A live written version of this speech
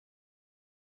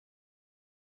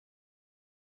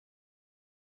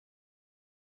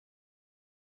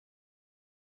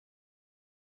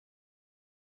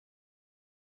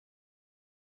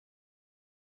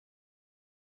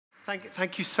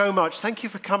Thank you so much. Thank you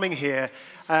for coming here.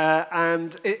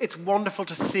 And it's wonderful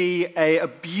to see a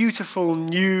beautiful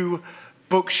new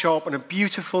bookshop and a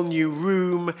beautiful new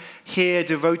room here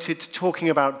devoted to talking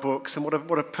about books. And what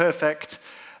a perfect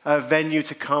venue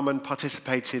to come and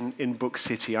participate in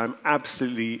Bookcity. I'm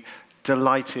absolutely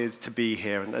delighted to be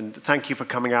here. And thank you for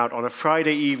coming out on a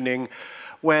Friday evening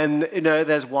when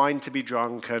there's wine to be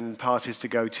drunk and parties to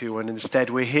go to, and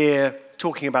instead we're here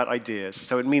talking about ideas.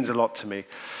 So it means a lot to me.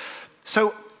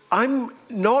 So I'm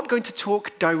not going to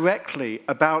talk directly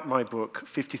about my book,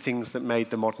 50 Things That Made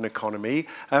the Modern Economy.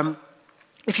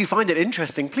 If you find it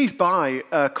interesting, please buy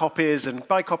copies, and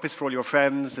buy copies for all your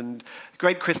friends, and a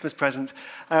great Christmas present.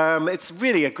 It's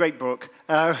really a great book.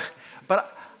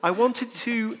 But I wanted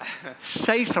to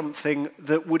say something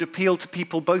that would appeal to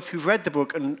people both who've read the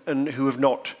book and who have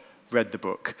not read the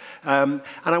book. And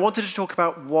I wanted to talk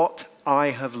about what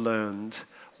I have learned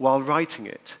while writing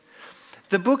it.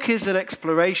 The book is an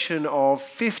exploration of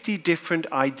 50 different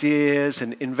ideas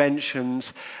and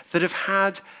inventions that have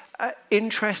had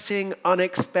interesting,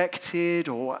 unexpected,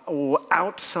 or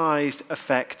outsized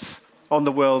effects on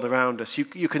the world around us.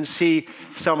 You can see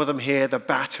some of them here: the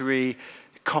battery,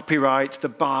 copyright, the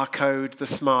barcode, the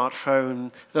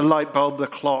smartphone, the light bulb, the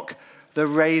clock, the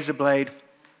razor blade,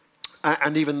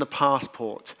 and even the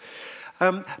passport.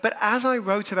 But as I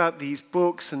wrote about these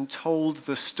books and told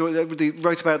the story,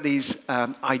 wrote about these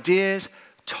ideas,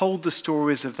 told the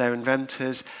stories of their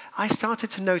inventors, I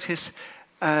started to notice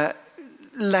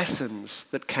lessons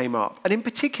that came up. And in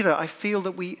particular, I feel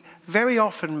that we very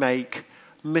often make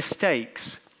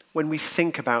mistakes when we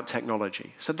think about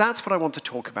technology. So that's what I want to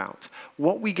talk about,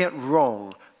 what we get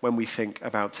wrong when we think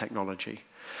about technology.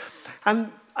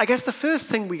 And I guess the first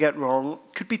thing we get wrong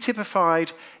could be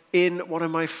typified in one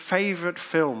of my favorite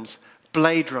films,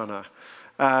 Blade Runner.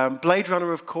 Blade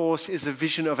Runner, of course, is a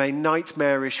vision of a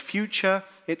nightmarish future.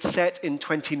 It's set in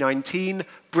 2019,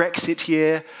 Brexit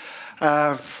year,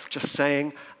 just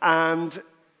saying. And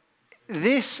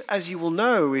this, as you will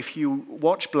know if you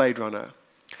watch Blade Runner,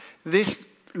 this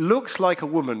looks like a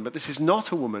woman, but this is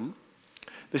not a woman.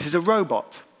 This is a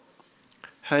robot.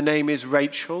 Her name is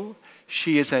Rachel.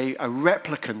 She is a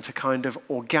replicant, a kind of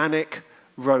organic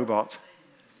robot.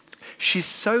 She's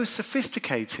so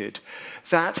sophisticated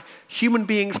that human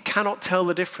beings cannot tell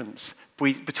the difference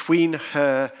between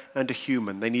her and a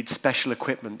human. They need special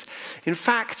equipment. In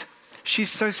fact, she's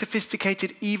so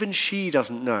sophisticated, even she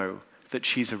doesn't know that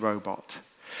she's a robot.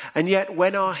 And yet,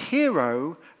 when our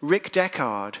hero, Rick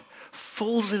Deckard,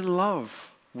 falls in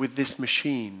love with this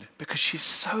machine because she's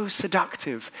so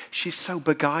seductive, she's so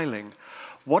beguiling,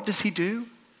 what does he do?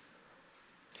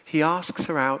 He asks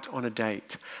her out on a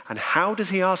date. And how does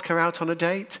he ask her out on a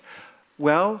date?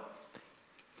 Well,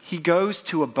 he goes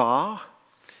to a bar,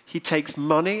 he takes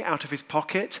money out of his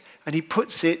pocket, and he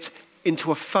puts it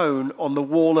into a phone on the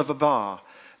wall of a bar.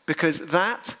 Because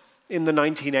that, in the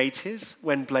 1980s,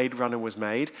 when Blade Runner was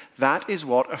made, that is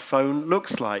what a phone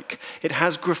looks like. It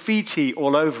has graffiti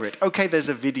all over it. Okay, there's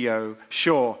a video,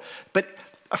 sure. But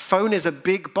a phone is a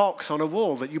big box on a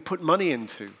wall that you put money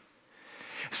into.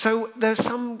 So there's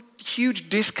some huge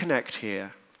disconnect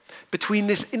here between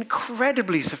this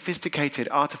incredibly sophisticated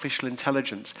artificial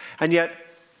intelligence, and yet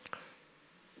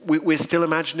we're still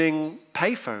imagining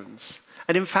payphones.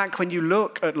 And in fact, when you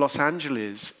look at Los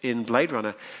Angeles in Blade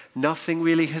Runner, nothing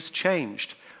really has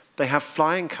changed. They have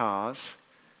flying cars,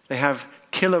 they have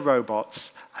killer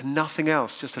robots, and nothing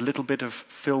else, just a little bit of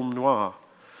film noir.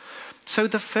 So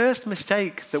the first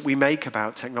mistake that we make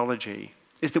about technology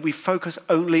is that we focus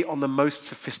only on the most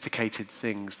sophisticated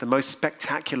things, the most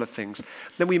spectacular things.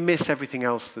 Then we miss everything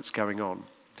else that's going on.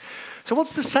 So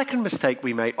what's the second mistake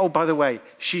we make? Oh, by the way,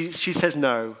 she says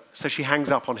no, so she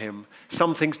hangs up on him.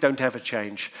 Some things don't ever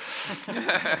change.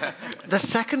 The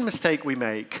second mistake we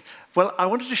make, well, I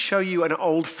wanted to show you an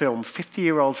old film,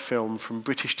 50-year-old film from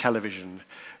British television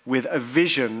with a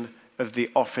vision of the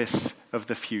office of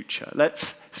the future.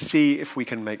 Let's see if we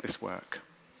can make this work.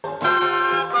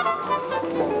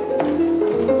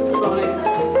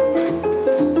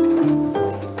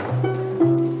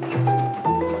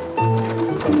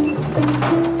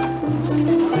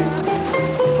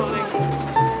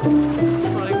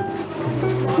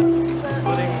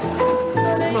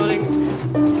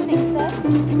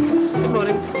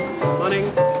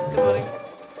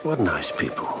 What nice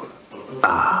people.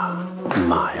 Ah,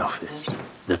 my office.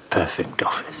 The perfect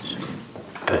office.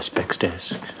 Perspex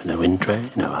desk, no in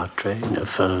tray, no out tray, no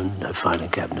phone, no filing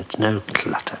cabinets, no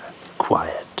clutter.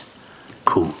 Quiet,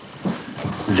 cool,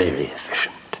 very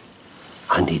efficient.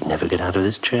 I need never get out of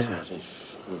this chair.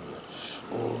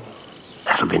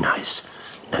 That'll be nice.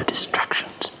 No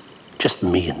distractions. Just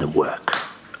me and the work.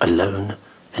 Alone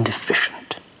and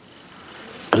efficient.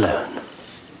 Alone.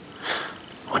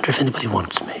 Wonder if anybody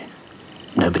wants me.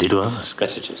 Nobody to ask.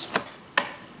 Messages.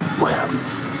 Well,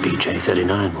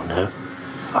 BJ39 will know.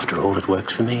 After all, it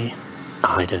works for me.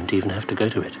 I don't even have to go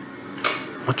to it.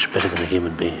 Much better than a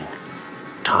human being.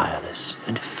 Tireless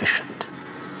and efficient.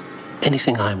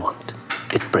 Anything I want,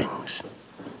 it brings.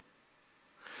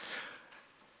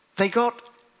 They got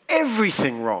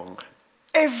everything wrong.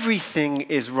 Everything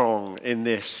is wrong in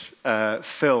this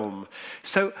film.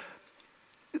 So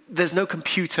there's no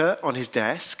computer on his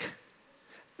desk.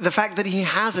 The fact that he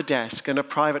has a desk and a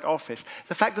private office.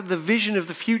 The fact that the vision of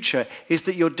the future is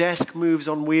that your desk moves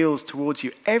on wheels towards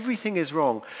you. Everything is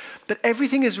wrong. But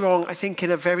everything is wrong, I think,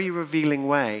 in a very revealing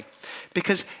way.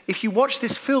 Because if you watch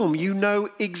this film, you know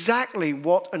exactly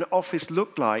what an office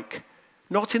looked like.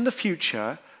 Not in the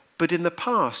future, but in the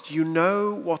past. You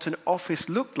know what an office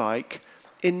looked like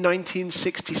in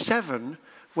 1967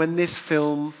 when this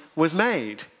film was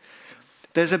made.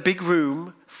 There's a big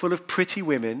room full of pretty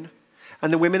women,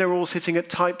 and the women are all sitting at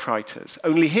typewriters.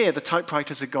 Only here, the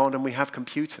typewriters are gone and we have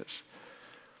computers.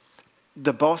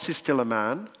 The boss is still a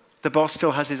man. The boss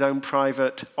still has his own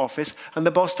private office, and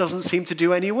the boss doesn't seem to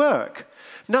do any work.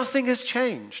 Nothing has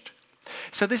changed.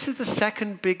 So this is the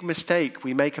second big mistake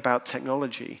we make about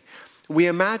technology. We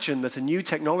imagine that a new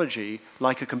technology,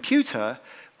 like a computer,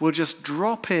 will just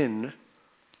drop in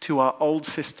to our old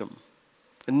system,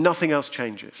 and nothing else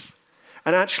changes.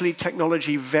 And actually,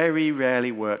 technology very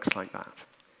rarely works like that.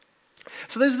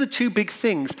 So those are the two big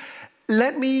things.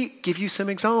 Let me give you some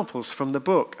examples from the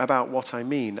book about what I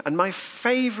mean. And my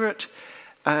favorite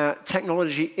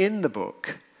technology in the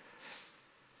book,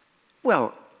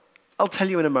 well, I'll tell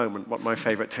you in a moment what my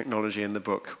favorite technology in the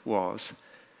book was.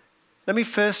 Let me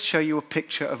first show you a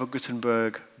picture of a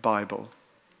Gutenberg Bible.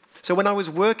 So when I was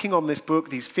working on this book,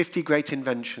 these 50 great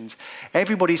inventions,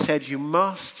 everybody said you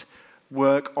must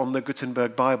work on the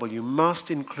Gutenberg Bible. You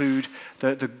must include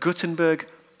the Gutenberg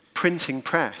printing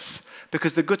press,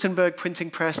 because the Gutenberg printing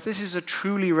press, this is a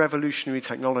truly revolutionary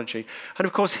technology. And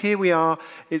of course, here we are,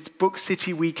 it's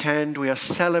Bookcity weekend, we are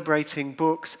celebrating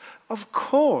books. Of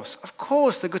course,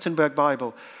 the Gutenberg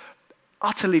Bible,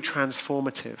 utterly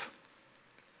transformative.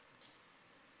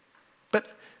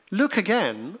 But look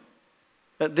again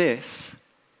at this,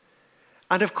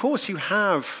 and of course you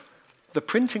have the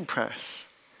printing press.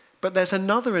 But there's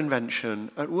another invention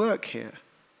at work here,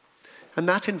 and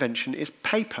that invention is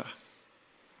paper.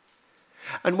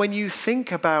 And when you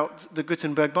think about the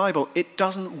Gutenberg Bible, it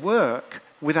doesn't work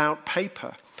without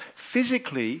paper.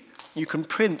 Physically, you can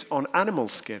print on animal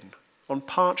skin, on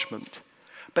parchment,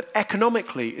 but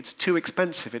economically, it's too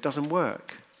expensive, it doesn't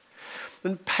work.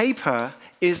 And paper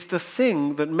is the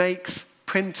thing that makes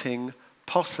printing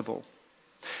possible.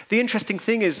 The interesting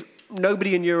thing is,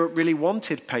 nobody in Europe really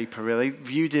wanted paper, really,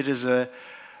 viewed it as a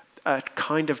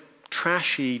kind of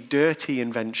trashy, dirty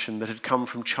invention that had come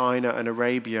from China and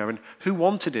Arabia, and who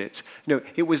wanted it? You know,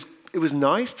 it was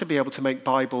nice to be able to make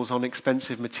Bibles on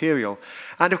expensive material.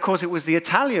 And of course, it was the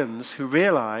Italians who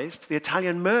realized, the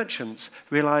Italian merchants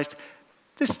realized,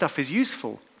 this stuff is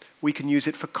useful. We can use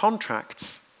it for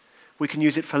contracts. We can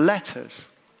use it for letters.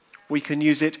 We can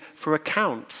use it for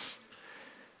accounts.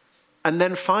 And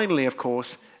then finally, of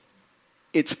course,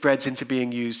 it spreads into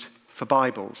being used for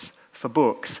Bibles, for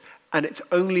books, and it's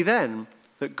only then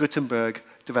that Gutenberg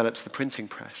develops the printing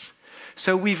press.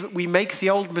 So we make the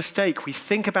old mistake. We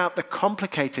think about the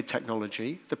complicated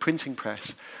technology, the printing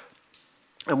press,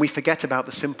 and we forget about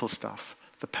the simple stuff,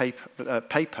 the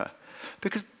paper,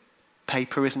 because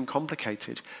paper isn't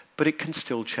complicated, but it can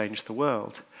still change the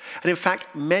world. And in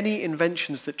fact, many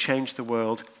inventions that change the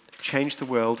world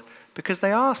because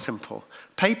they are simple.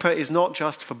 Paper is not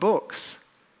just for books.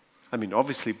 I mean,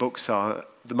 obviously, books are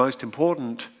the most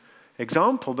important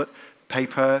example, but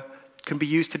paper can be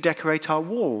used to decorate our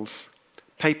walls.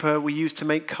 Paper we use to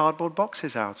make cardboard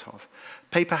boxes out of.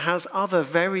 Paper has other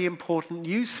very important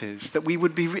uses that we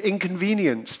would be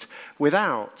inconvenienced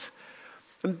without.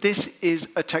 And this is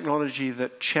a technology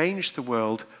that changed the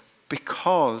world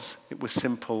because it was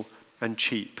simple and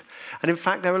cheap. And in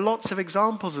fact, there are lots of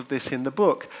examples of this in the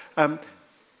book.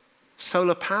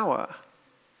 Solar power.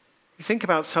 You think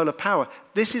about solar power.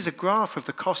 This is a graph of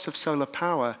the cost of solar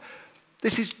power.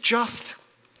 This is just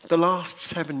the last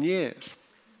 7 years.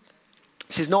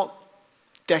 This is not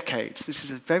decades. This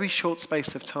is a very short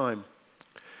space of time.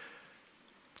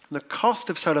 And the cost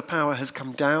of solar power has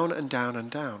come down and down and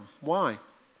down. Why?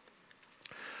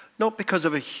 Not because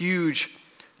of a huge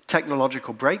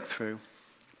technological breakthrough,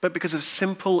 but because of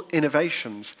simple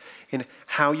innovations in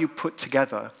how you put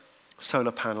together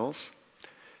solar panels,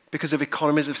 because of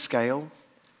economies of scale,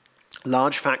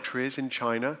 large factories in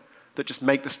China that just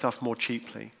make the stuff more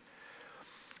cheaply.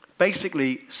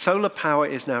 Basically, solar power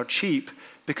is now cheap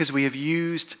because we have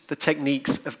used the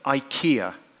techniques of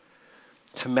IKEA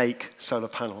to make solar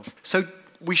panels. So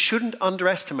we shouldn't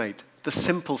underestimate the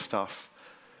simple stuff,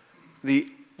 the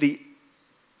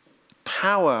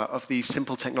power of these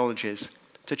simple technologies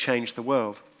to change the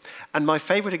world. And my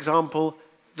favorite example,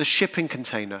 the shipping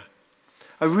container.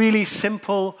 A really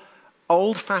simple,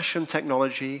 old-fashioned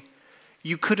technology.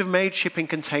 You could have made shipping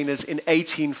containers in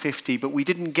 1850, but we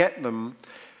didn't get them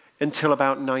until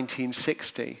about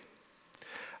 1960.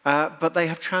 But they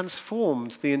have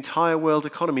transformed the entire world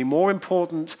economy, more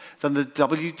important than the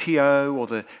WTO or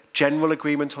the General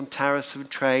Agreement on Tariffs and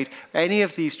Trade. Any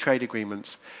of these trade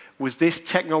agreements was this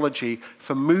technology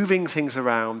for moving things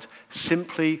around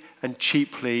simply and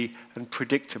cheaply and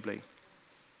predictably.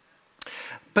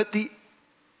 But the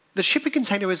shipping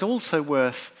container is also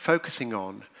worth focusing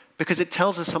on because it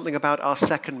tells us something about our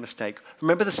second mistake.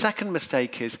 Remember, the second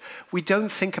mistake is we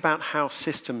don't think about how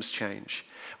systems change.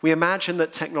 We imagine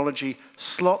that technology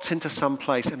slots into some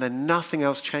place and then nothing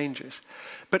else changes.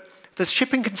 But the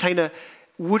shipping container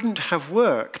wouldn't have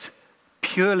worked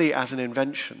purely as an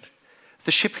invention.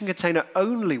 The shipping container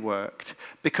only worked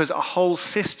because a whole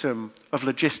system of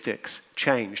logistics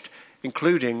changed,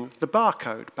 including the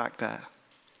barcode back there.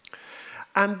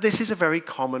 And this is a very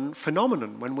common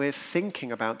phenomenon when we're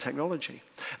thinking about technology.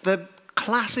 The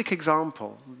classic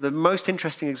example, the most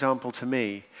interesting example to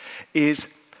me, is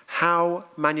how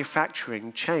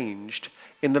manufacturing changed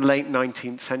in the late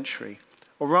 19th century,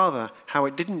 or rather, how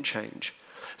it didn't change.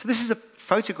 So this is a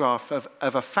photograph of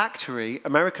a factory,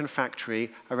 American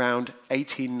factory, around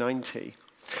 1890.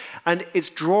 And it's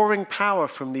drawing power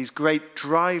from these great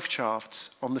drive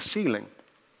shafts on the ceiling.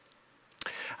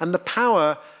 And the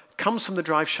power comes from the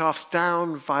drive shafts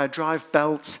down via drive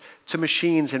belts to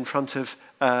machines in front of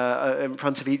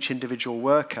each individual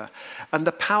worker. And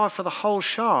the power for the whole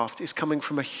shaft is coming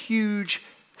from a huge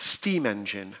steam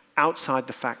engine outside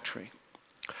the factory.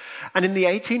 And in the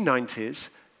 1890s,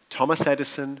 Thomas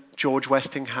Edison, George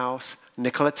Westinghouse,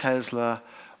 Nikola Tesla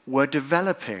were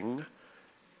developing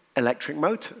electric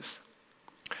motors.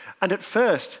 And at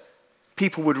first,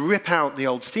 people would rip out the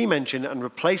old steam engine and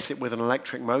replace it with an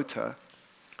electric motor,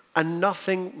 and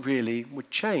nothing really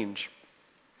would change.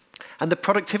 And the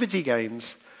productivity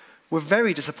gains were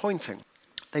very disappointing.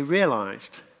 They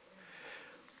realized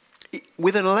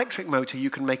with an electric motor, you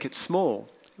can make it small.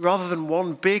 Rather than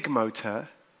one big motor,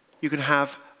 you can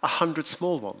have 100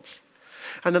 small ones.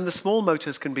 And then the small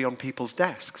motors can be on people's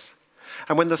desks.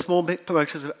 And when the small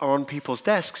motors are on people's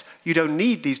desks, you don't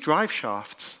need these drive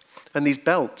shafts and these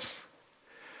belts.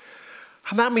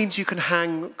 And that means you can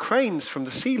hang cranes from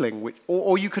the ceiling,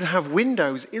 or you can have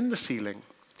windows in the ceiling.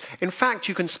 In fact,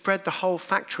 you can spread the whole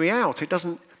factory out. It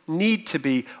doesn't need to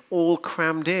be all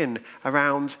crammed in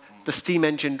around the steam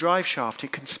engine drive shaft.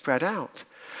 It can spread out.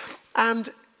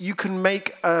 And you can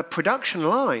make a production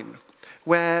line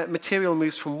where material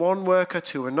moves from one worker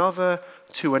to another,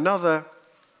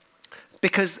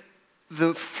 because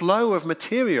the flow of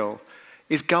material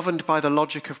is governed by the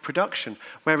logic of production.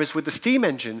 Whereas with the steam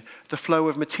engine, the flow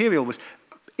of material was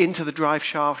into the drive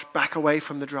shaft, back away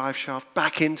from the drive shaft,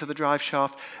 back into the drive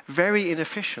shaft, very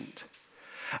inefficient.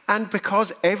 And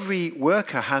because every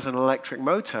worker has an electric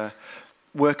motor,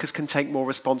 workers can take more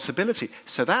responsibility.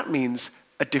 So that means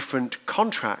a different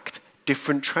contract,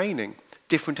 different training,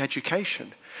 different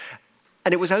education.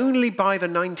 And it was only by the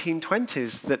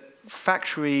 1920s that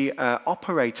factory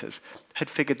operators had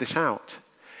figured this out.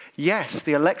 Yes,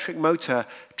 the electric motor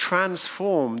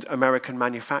transformed American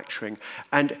manufacturing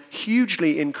and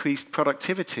hugely increased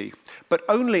productivity, but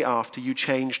only after you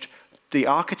changed the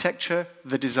architecture,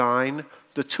 the design,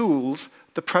 the tools,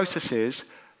 the processes,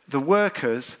 the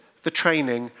workers, the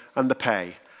training, and the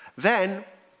pay. Then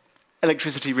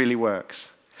electricity really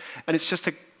works. And it's just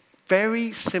a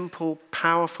very simple,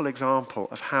 powerful example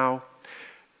of how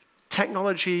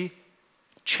technology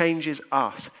changes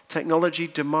us. Technology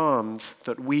demands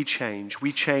that we change.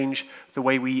 We change the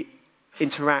way we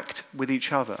interact with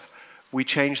each other. We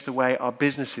change the way our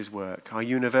businesses work, our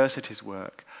universities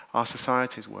work, our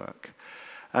societies work.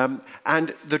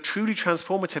 And the truly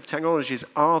transformative technologies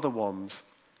are the ones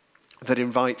that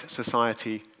invite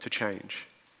society to change.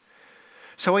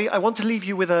 So I want to leave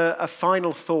you with a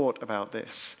final thought about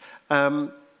this.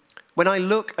 When I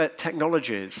look at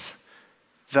technologies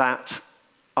that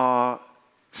are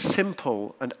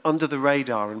simple and under the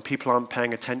radar and people aren't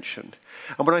paying attention,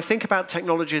 and when I think about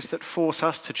technologies that force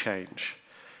us to change,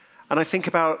 and I think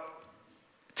about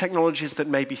technologies that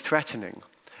may be threatening,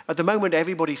 At the moment,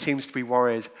 everybody seems to be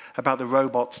worried about the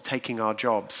robots taking our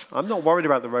jobs. I'm not worried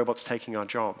about the robots taking our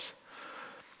jobs.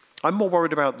 I'm more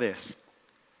worried about this.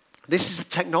 This is a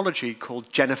technology called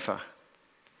Jennifer.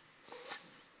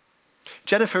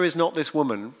 Jennifer is not this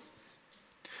woman.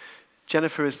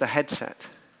 Jennifer is the headset.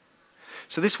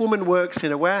 So this woman works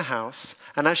in a warehouse,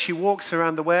 and as she walks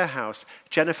around the warehouse,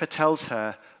 Jennifer tells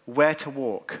her where to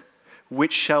walk,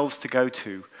 which shelves to go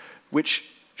to,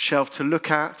 which shelf to look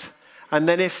at, and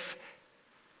then if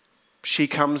she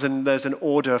comes and there's an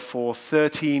order for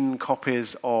 13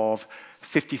 copies of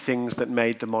 50 Things That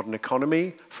Made the Modern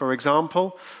Economy, for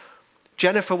example,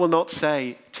 Jennifer will not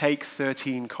say, take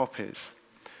 13 copies.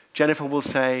 Jennifer will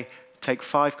say, take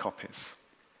 5 copies.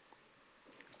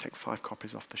 Take 5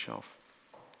 copies off the shelf.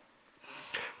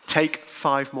 Take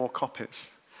 5 more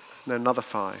copies, then another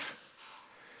 5.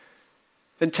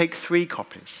 Then take 3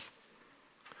 copies.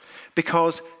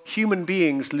 Because human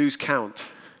beings lose count,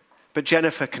 but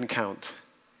Jennifer can count.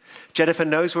 Jennifer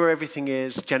knows where everything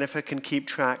is. Jennifer can keep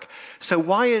track. So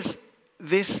why is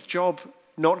this job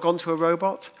not gone to a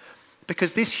robot?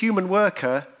 Because this human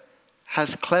worker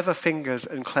has clever fingers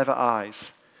and clever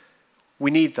eyes. We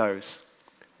need those.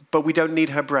 But we don't need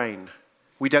her brain.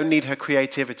 We don't need her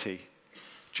creativity,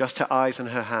 just her eyes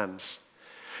and her hands.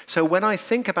 So when I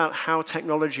think about how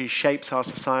technology shapes our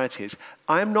societies,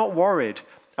 I am not worried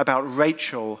about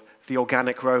Rachel, the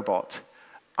organic robot.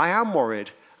 I am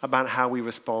worried about how we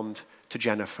respond to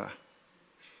Jennifer.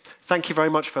 Thank you very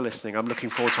much for listening. I'm looking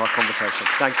forward to our conversation.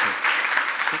 Thank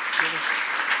you.